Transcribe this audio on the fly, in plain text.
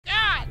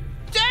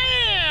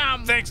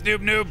thanks,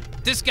 noob.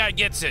 This guy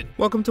gets it.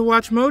 Welcome to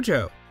Watch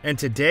Mojo, and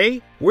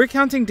today we're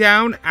counting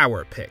down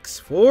our picks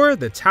for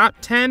the top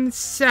 10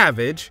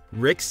 savage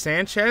Rick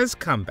Sanchez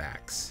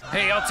comebacks.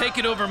 Hey, I'll take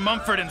it over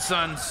Mumford &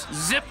 Sons.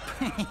 Zip.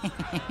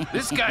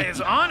 This guy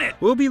is on it.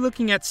 We'll be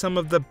looking at some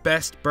of the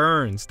best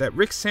burns that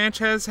Rick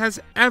Sanchez has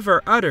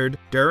ever uttered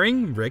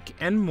during Rick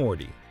and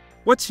Morty.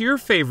 What's your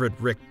favorite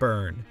Rick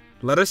burn?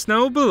 Let us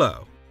know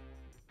below.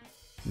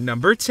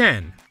 Number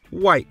 10.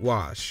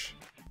 Whitewash.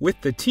 With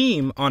the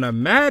team on a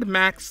Mad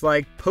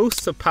Max-like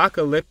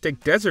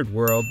post-apocalyptic desert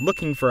world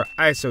looking for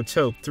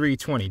Isotope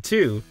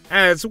 322,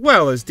 as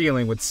well as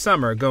dealing with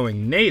Summer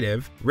going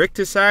native, Rick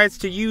decides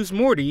to use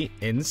Morty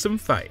in some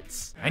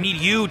fights. I need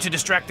you to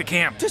distract the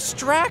camp.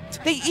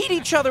 Distract? They eat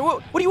each other.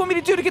 What do you want me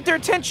to do to get their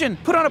attention?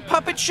 Put on a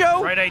puppet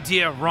show? Right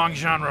idea, wrong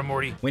genre,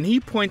 Morty. When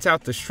he points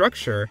out the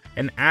structure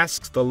and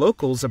asks the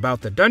locals about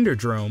the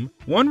Dunderdome,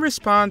 one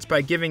responds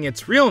by giving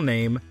its real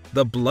name,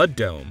 the Blood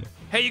Dome.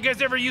 Hey, you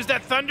guys ever use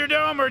that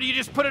Thunderdome, or do you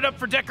just put it up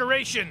for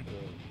decoration?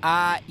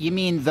 You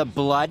mean the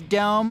Blood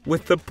Dome?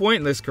 With the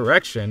pointless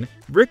correction,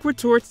 Rick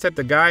retorts that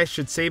the guy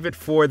should save it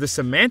for the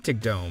Semantic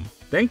Dome,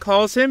 then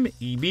calls him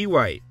E.B.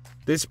 White.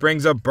 This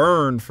brings a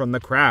burn from the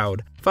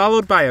crowd,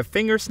 followed by a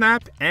finger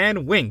snap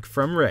and wink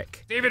from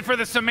Rick. Save it for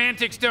the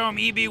Semantics Dome,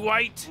 E.B.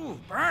 White. Ooh,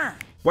 burn.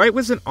 White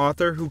was an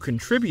author who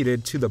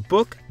contributed to the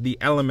book The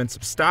Elements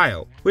of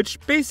Style, which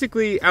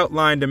basically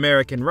outlined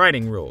American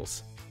writing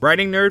rules.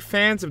 Writing nerd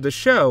fans of the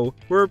show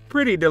were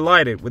pretty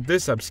delighted with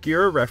this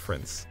obscure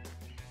reference.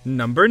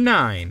 Number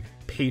 9.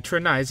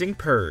 Patronizing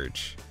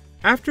Purge.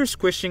 After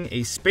squishing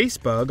a space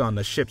bug on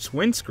the ship's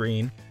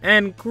windscreen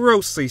and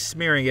grossly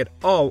smearing it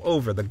all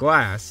over the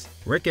glass,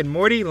 Rick and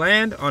Morty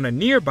land on a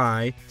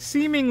nearby,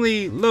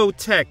 seemingly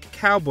low-tech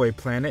cowboy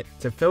planet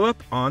to fill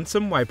up on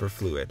some wiper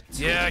fluid.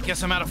 Yeah, I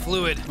guess I'm out of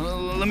fluid.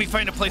 Let me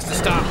find a place to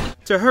stop.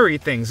 To hurry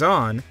things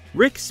on,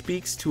 Rick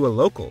speaks to a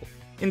local.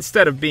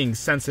 Instead of being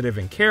sensitive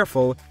and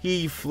careful,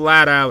 he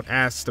flat out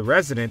asks the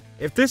resident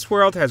if this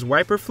world has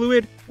wiper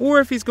fluid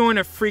or if he's going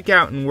to freak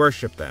out and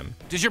worship them.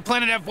 Does your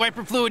planet have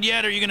wiper fluid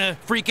yet, or are you gonna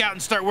freak out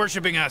and start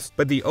worshiping us?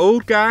 But the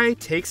old guy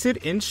takes it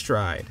in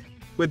stride.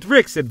 With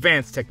Rick's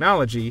advanced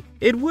technology,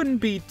 it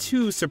wouldn't be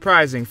too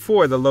surprising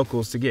for the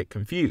locals to get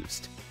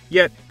confused.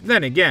 Yet,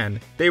 then again,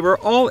 they were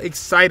all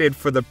excited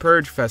for the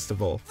Purge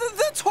Festival.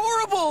 That's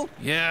horrible!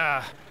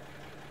 Yeah.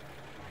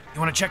 You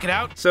wanna check it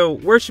out? So,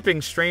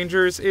 worshipping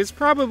strangers is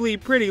probably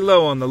pretty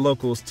low on the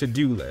locals'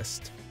 to-do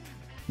list.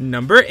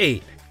 Number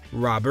 8.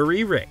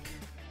 Robbery Rick.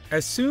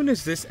 As soon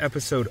as this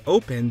episode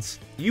opens,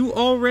 you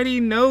already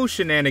know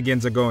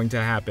shenanigans are going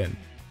to happen.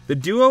 The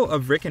duo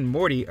of Rick and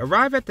Morty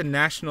arrive at the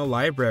National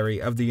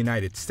Library of the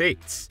United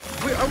States.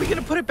 Wait, are we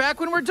gonna put it back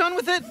when we're done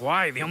with it?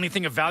 Why? The only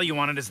thing of value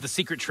on it is the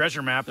secret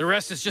treasure map. The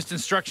rest is just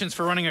instructions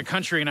for running a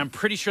country, and I'm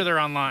pretty sure they're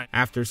online.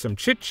 After some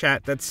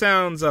chit-chat that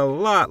sounds a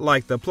lot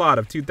like the plot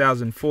of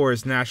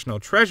 2004's National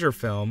Treasure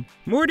film,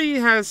 Morty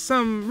has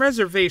some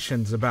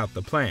reservations about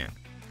the plan.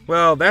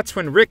 Well, that's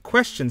when Rick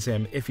questions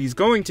him if he's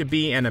going to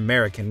be an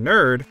American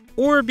nerd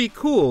or be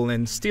cool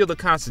and steal the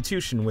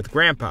Constitution with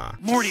Grandpa.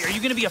 Morty, are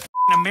you gonna be a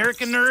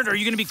American nerd, or are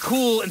you gonna be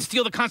cool and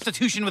steal the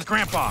Constitution with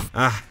Grandpa?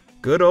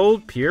 Good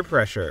old peer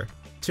pressure.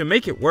 To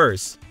make it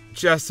worse,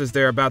 just as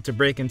they're about to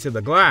break into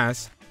the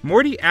glass,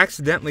 Morty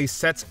accidentally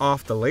sets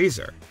off the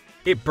laser.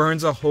 It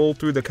burns a hole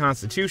through the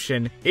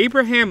Constitution,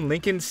 Abraham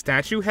Lincoln's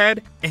statue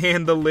head,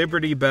 and the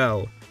Liberty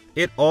Bell.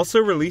 It also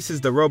releases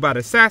the robot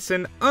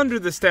assassin under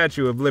the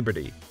Statue of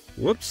Liberty.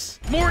 Whoops.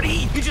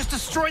 Morty, you just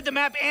destroyed the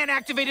map and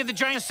activated the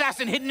giant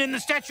assassin hidden in the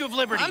Statue of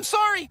Liberty. I'm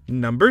sorry.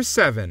 Number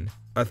 7.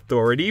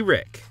 Authority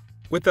Rick.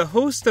 With the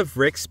host of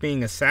Ricks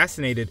being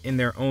assassinated in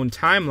their own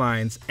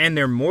timelines and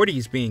their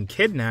Mortys being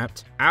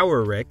kidnapped,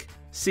 our Rick,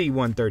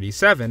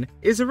 C-137,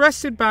 is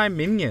arrested by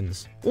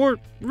minions, or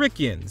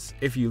Rickians,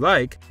 if you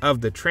like,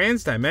 of the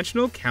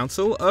Transdimensional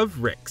Council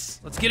of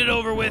Ricks. Let's get it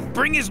over with.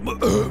 Bring his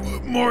Morty.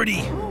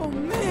 Oh,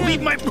 man.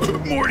 Leave my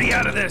Morty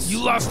out of this.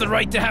 You lost the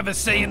right to have a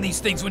say in these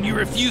things when you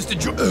refused to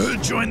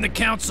join the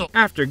council.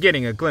 After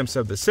getting a glimpse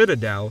of the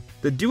Citadel,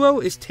 the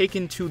duo is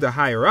taken to the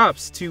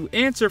higher-ups to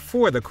answer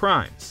for the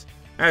crimes.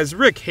 As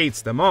Rick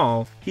hates them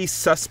all, he's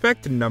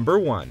suspect number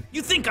 1.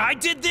 You think I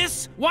did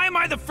this? Why am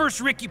I the first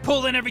Rick you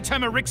pull in every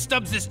time a Rick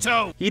stubs his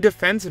toe? He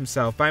defends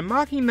himself by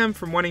mocking them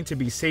from wanting to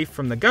be safe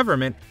from the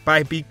government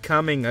by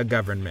becoming a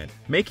government,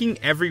 making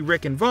every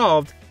Rick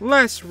involved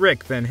less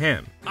Rick than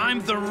him.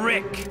 I'm the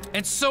Rick,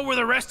 and so were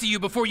the rest of you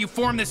before you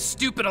formed this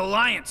stupid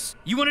alliance.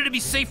 You wanted to be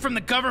safe from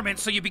the government,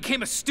 so you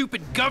became a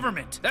stupid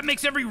government. That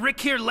makes every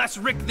Rick here less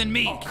Rick than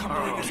me.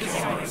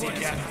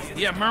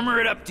 Yeah, murmur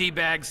it up,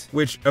 D-bags.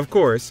 Which, of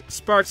course,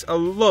 sparks a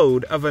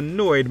load of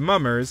annoyed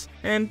mummers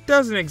and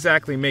doesn't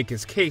exactly make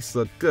his case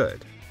look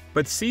good.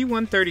 But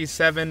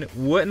C-137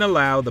 wouldn't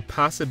allow the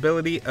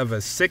possibility of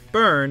a sick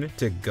burn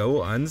to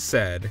go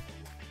unsaid.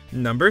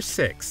 Number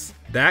 6.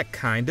 That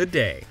Kinda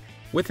Day.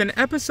 With an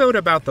episode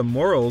about the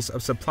morals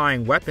of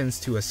supplying weapons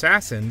to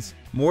assassins,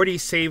 Morty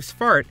saves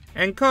Fart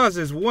and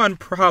causes one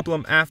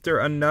problem after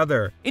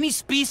another. Any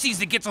species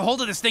that gets a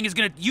hold of this thing is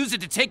gonna use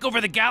it to take over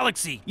the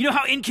galaxy. You know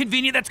how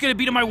inconvenient that's gonna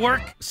be to my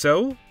work?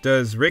 So,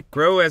 does Rick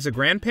grow as a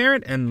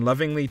grandparent and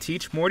lovingly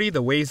teach Morty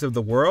the ways of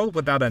the world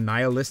without a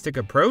nihilistic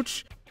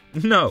approach?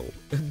 No,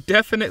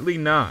 definitely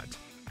not.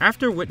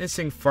 After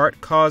witnessing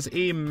Fart cause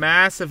a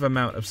massive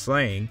amount of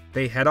slaying,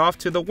 they head off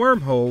to the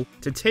wormhole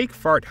to take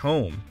Fart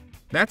home.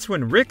 That's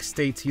when Rick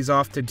states he's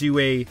off to do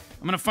I'm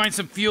gonna find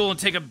some fuel and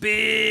take a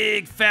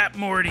big fat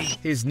Morty.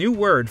 His new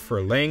word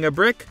for laying a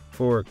brick,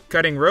 for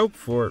cutting rope,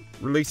 for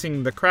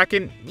releasing the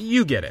Kraken,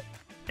 you get it.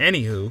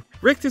 Anywho,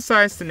 Rick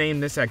decides to name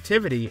this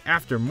activity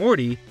after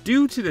Morty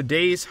due to the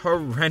day's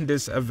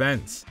horrendous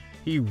events.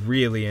 He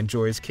really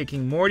enjoys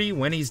kicking Morty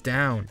when he's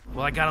down.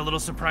 Well, I got a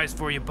little surprise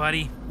for you,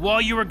 buddy. While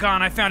you were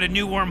gone, I found a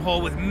new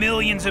wormhole with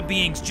millions of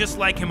beings just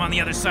like him on the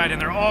other side, and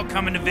they're all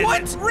coming to visit.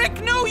 What?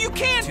 Rick, no, you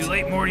can't! Too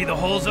late, Morty, the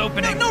hole's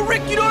opening. No,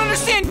 Rick, you don't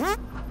understand!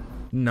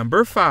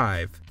 Number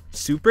 5.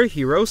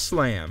 Superhero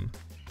Slam.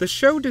 The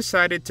show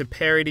decided to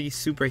parody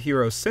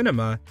superhero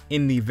cinema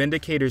in the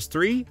Vindicators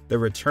 3: The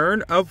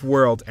Return of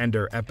World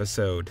Ender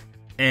episode.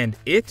 And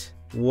it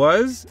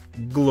was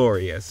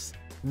glorious.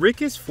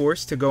 Rick is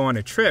forced to go on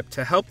a trip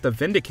to help the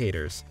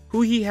Vindicators,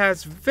 who he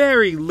has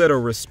very little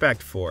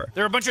respect for.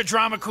 They're a bunch of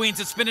drama queens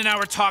that spend an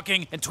hour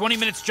talking and 20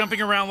 minutes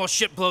jumping around while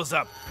shit blows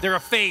up. They're a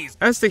phase.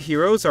 As the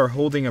heroes are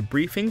holding a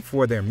briefing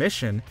for their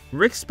mission,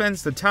 Rick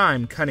spends the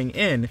time cutting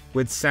in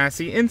with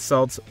sassy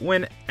insults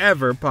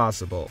whenever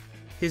possible.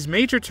 His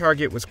major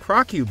target was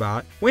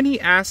Crocubot when he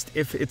asked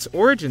if its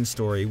origin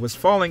story was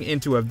falling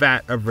into a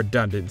vat of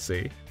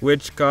redundancy,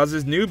 which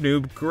causes Noob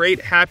Noob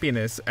great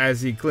happiness as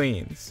he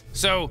cleans.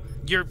 So,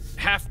 you're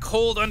half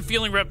cold,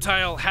 unfeeling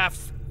reptile,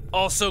 half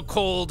also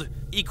cold,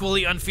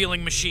 equally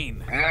unfeeling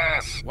machine.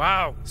 Yes.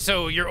 Wow.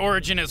 So your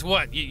origin is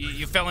what?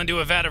 You fell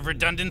into a vat of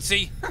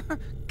redundancy?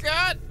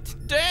 God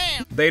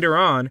damn. Later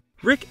on,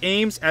 Rick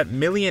aims at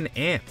Million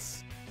Ants.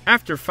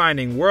 After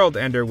finding World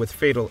Ender with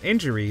fatal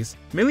injuries,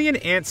 Million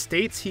Ant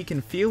states he can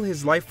feel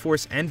his life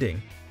force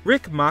ending.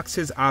 Rick mocks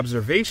his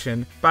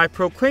observation by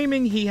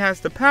proclaiming he has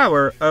the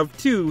power of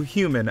 2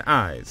 human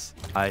eyes.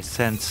 I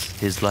sense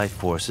his life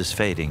force is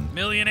fading.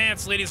 Million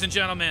ants, ladies and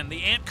gentlemen.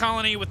 The ant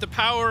colony with the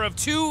power of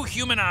 2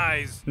 human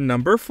eyes.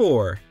 Number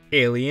 4.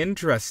 Alien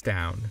Dress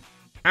Down.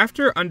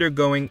 After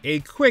undergoing a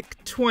quick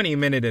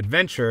 20-minute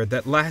adventure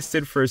that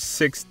lasted for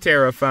 6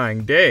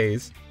 terrifying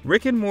days,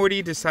 Rick and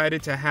Morty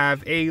decided to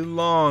have a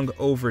long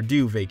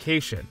overdue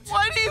vacation.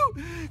 Why do you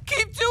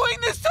keep doing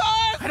this to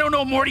us? I don't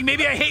know, Morty.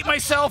 Maybe I hate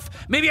myself.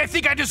 Maybe I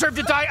think I deserve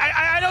to die.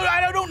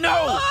 I don't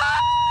know.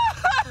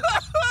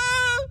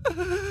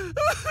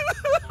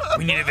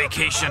 We need a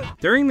vacation.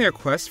 During their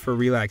quest for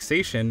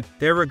relaxation,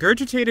 they're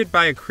regurgitated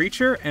by a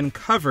creature and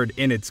covered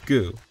in its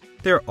goo.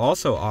 They're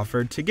also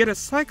offered to get a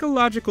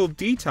psychological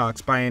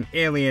detox by an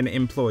alien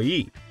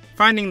employee.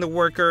 Finding the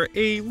worker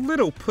a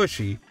little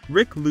pushy,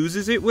 Rick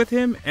loses it with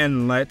him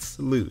and lets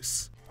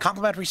loose.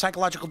 Complimentary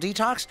psychological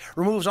detox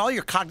removes all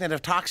your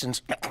cognitive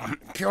toxins,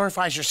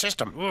 purifies your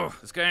system. Whoa,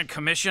 this guy on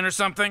commission or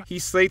something? He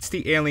slates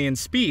the alien's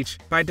speech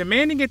by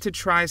demanding it to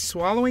try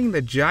swallowing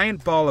the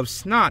giant ball of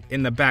snot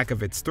in the back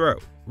of its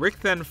throat.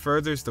 Rick then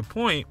furthers the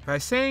point by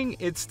saying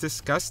it's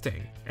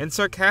disgusting, and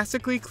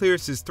sarcastically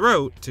clears his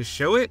throat to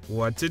show it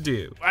what to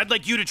do. I'd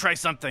like you to try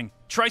something.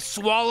 Try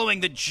swallowing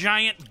the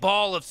giant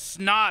ball of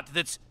snot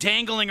that's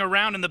dangling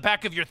around in the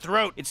back of your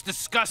throat. It's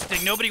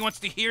disgusting. Nobody wants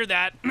to hear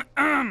that.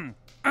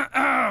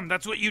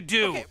 That's what you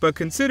do. Okay. But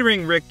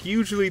considering Rick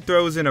usually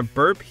throws in a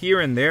burp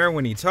here and there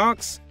when he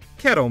talks,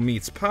 kettle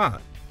meets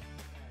pot.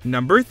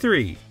 Number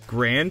 3.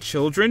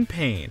 Grandchildren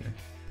Pain.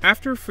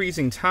 After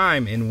freezing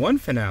time in one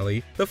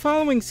finale, the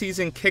following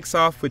season kicks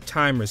off with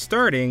time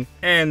restarting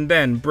and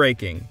then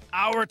breaking.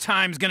 Our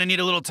time's gonna need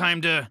a little time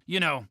to,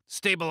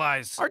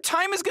 stabilize. Our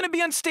time is gonna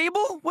be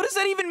unstable? What does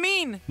that even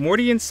mean?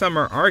 Morty and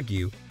Summer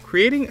argue,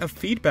 creating a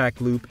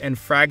feedback loop and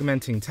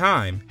fragmenting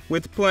time,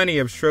 with plenty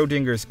of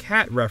Schrodinger's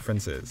cat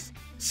references.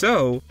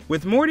 So,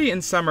 with Morty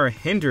and Summer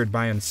hindered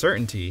by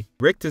uncertainty,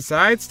 Rick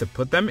decides to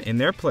put them in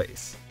their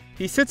place.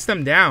 He sits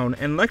them down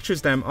and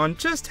lectures them on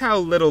just how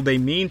little they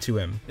mean to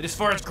him. And as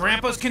far as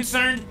Grandpa's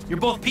concerned, you're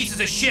both pieces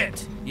of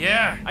shit.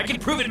 Yeah, I can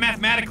prove it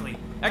mathematically.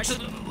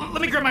 Actually,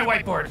 let me grab my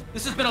whiteboard.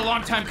 This has been a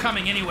long time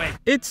coming anyway.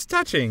 It's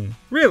touching,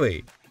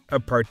 really. A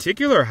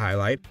particular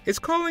highlight is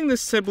calling the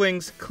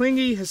siblings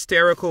clingy,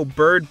 hysterical,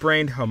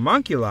 bird-brained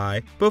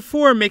homunculi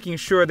before making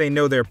sure they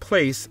know their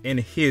place in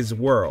his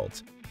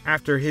world.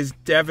 After his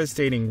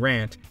devastating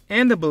rant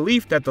and the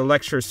belief that the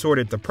lecture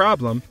sorted the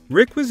problem,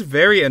 Rick was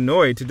very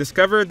annoyed to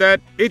discover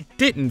that it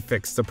didn't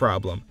fix the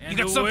problem. You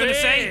got something to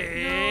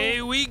say?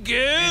 Away we go!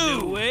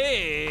 And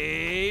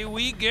away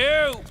we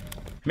go!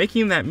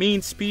 Making that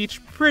mean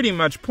speech pretty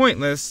much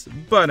pointless,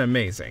 but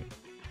amazing.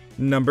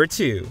 Number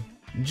 2.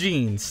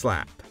 Gene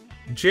Slap.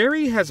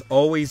 Jerry has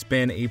always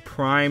been a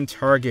prime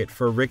target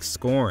for Rick's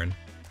scorn.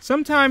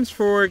 Sometimes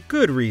for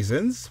good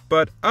reasons,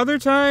 but other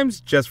times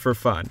just for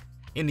fun.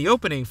 In the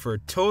opening for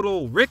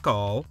Total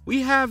Rick-All,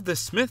 we have the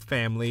Smith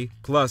family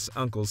plus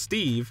Uncle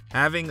Steve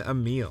having a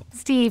meal.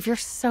 Steve, you're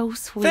so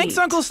sweet. Thanks,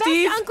 Uncle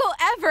Steve. Best uncle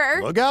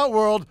ever. Look out,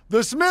 world.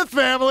 The Smith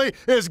family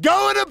is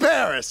going to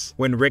Paris.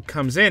 When Rick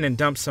comes in and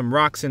dumps some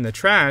rocks in the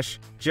trash,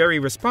 Jerry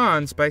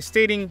responds by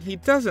stating he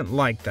doesn't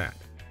like that.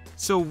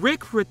 So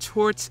Rick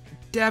retorts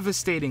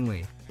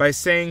devastatingly by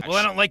saying, "Well,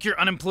 I don't like your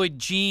unemployed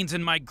genes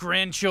and my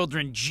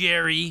grandchildren,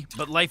 Jerry,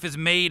 but life is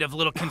made of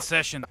little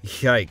concessions."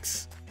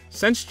 Yikes.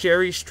 Since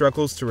Jerry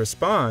struggles to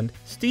respond,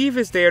 Steve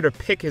is there to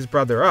pick his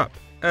brother up,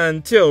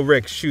 until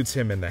Rick shoots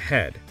him in the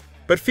head.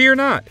 But fear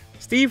not,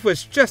 Steve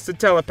was just a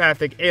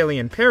telepathic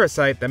alien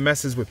parasite that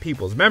messes with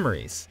people's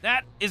memories.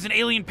 That is an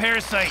alien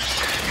parasite.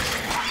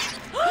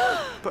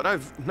 But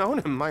I've known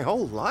him my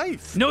whole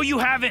life. No, you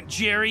haven't,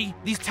 Jerry.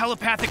 These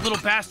telepathic little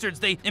bastards,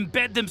 they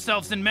embed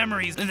themselves in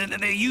memories, and then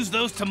they use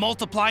those to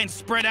multiply and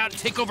spread out and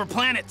take over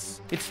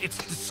planets. It's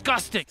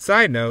disgusting.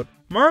 Side note,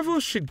 Marvel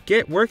should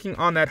get working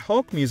on that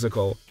Hulk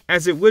musical,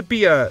 as it would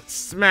be a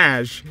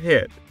smash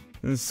hit.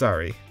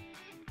 Sorry.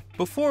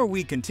 Before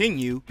we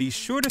continue, be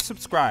sure to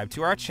subscribe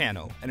to our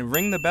channel and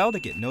ring the bell to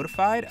get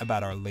notified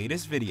about our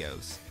latest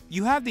videos.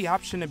 You have the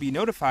option to be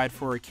notified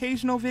for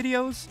occasional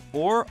videos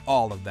or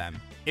all of them.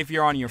 If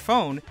you're on your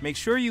phone, make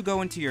sure you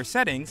go into your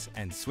settings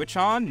and switch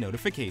on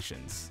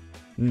notifications.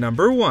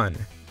 Number 1.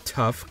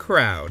 Tough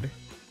Crowd.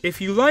 If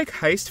you like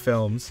heist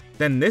films,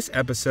 then this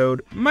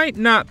episode might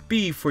not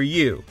be for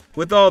you,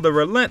 with all the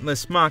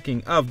relentless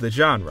mocking of the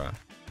genre.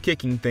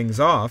 Kicking things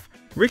off,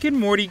 Rick and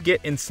Morty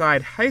get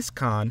inside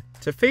HeistCon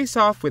to face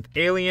off with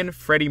alien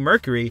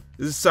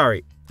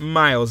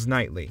Miles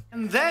Knightley.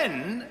 And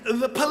then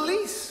the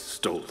police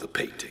stole the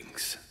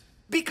paintings.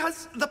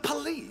 Because the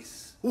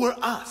police were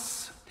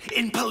us.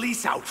 In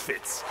police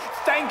outfits.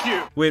 Thank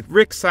you! With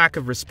Rick's lack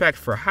of respect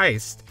for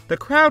Heist, the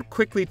crowd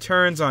quickly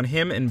turns on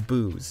him and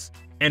boos.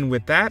 And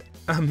with that,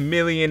 a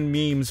million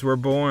memes were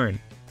born.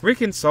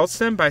 Rick insults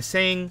them by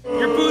saying,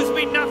 "Your boos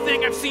mean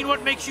nothing. I've seen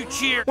what makes you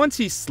cheer." Once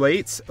he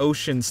slates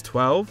Ocean's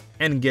 12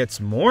 and gets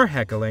more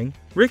heckling,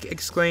 Rick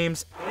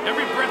exclaims,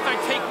 "Every breath I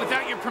take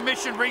without your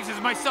permission raises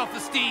my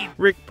self-esteem."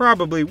 Rick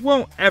probably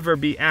won't ever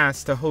be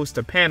asked to host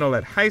a panel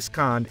at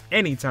HeistCon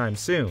anytime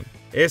soon.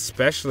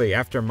 Especially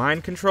after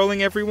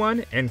mind-controlling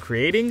everyone and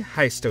creating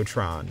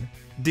Heistotron.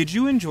 Did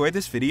you enjoy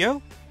this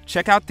video?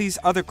 Check out these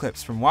other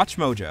clips from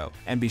WatchMojo,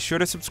 and be sure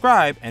to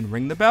subscribe and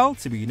ring the bell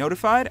to be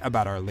notified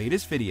about our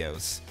latest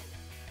videos.